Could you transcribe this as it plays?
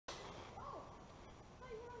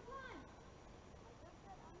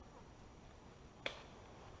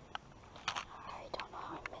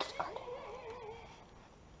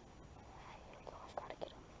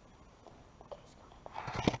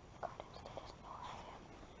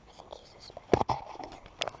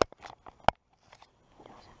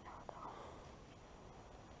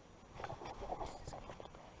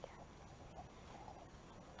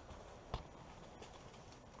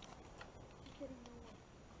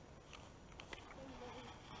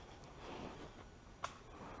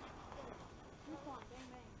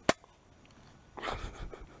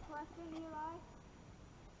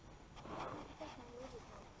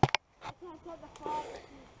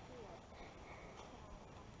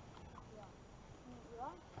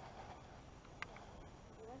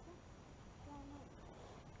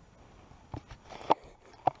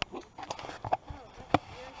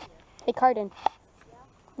Hey, Cardin. Yeah?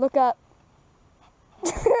 Look up.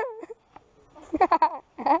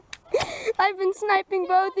 I've been sniping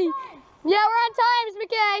both of you. Yeah, we're on times,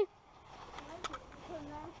 McKay.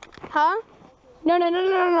 Huh? No,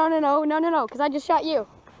 because I just shot you.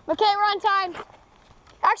 McKay, we're on time.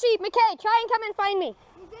 Actually, McKay, try and come and find me.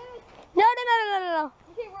 You did? No.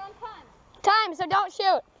 Okay, we're on time. Time, so don't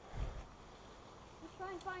shoot. Just try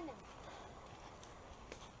and find him.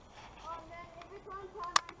 And then if it's on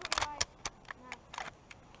time, I'm putting right.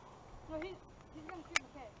 No, he's gonna shoot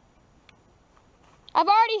McKay. I've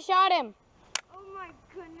already shot him. Oh my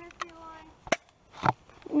goodness, you're lying.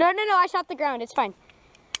 No, I shot the ground. It's fine.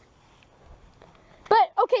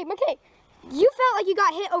 But, okay, McKay, you felt like you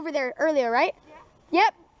got hit over there earlier, right? Yeah.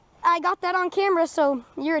 Yep. I got that on camera, so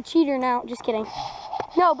you're a cheater now. Just kidding.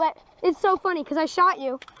 No, but it's so funny because I shot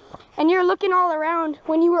you, and you're looking all around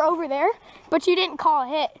when you were over there, but you didn't call a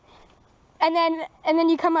hit. And then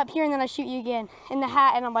you come up here, and then I shoot you again in the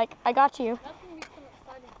hat, and I'm like, I got you. That's gonna be some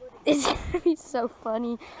exciting footage. It's gonna be so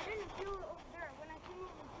funny. I didn't feel it over there. When I came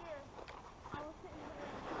over here, I was sitting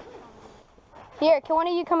there. Here, can one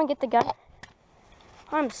of you come and get the gun?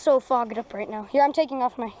 I'm so fogged up right now. Here, I'm taking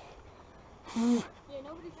off my... Yeah,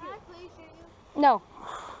 nobody shoot. Can I please shoot you? No.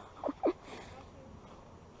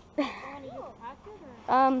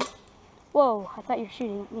 Whoa, I thought you were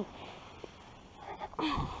shooting at me.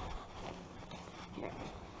 Here.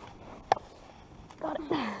 Got it.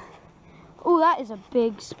 Ooh, that is a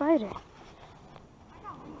big spider.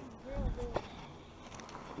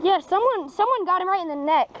 Yeah, someone got him right in the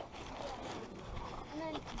neck. And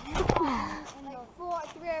then you like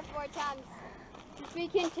 3 or 4 times. Just be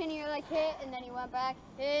continue like hit, and then he went back,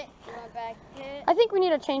 hit, he went back, hit. I think we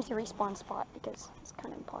need to change the respawn spot because it's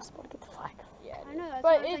kind of impossible to get the flag. Yeah, I know. That's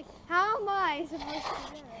But why I was like, how am I supposed to do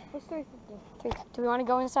it? What's 350? Do we want to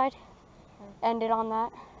go inside? End it on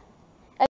that?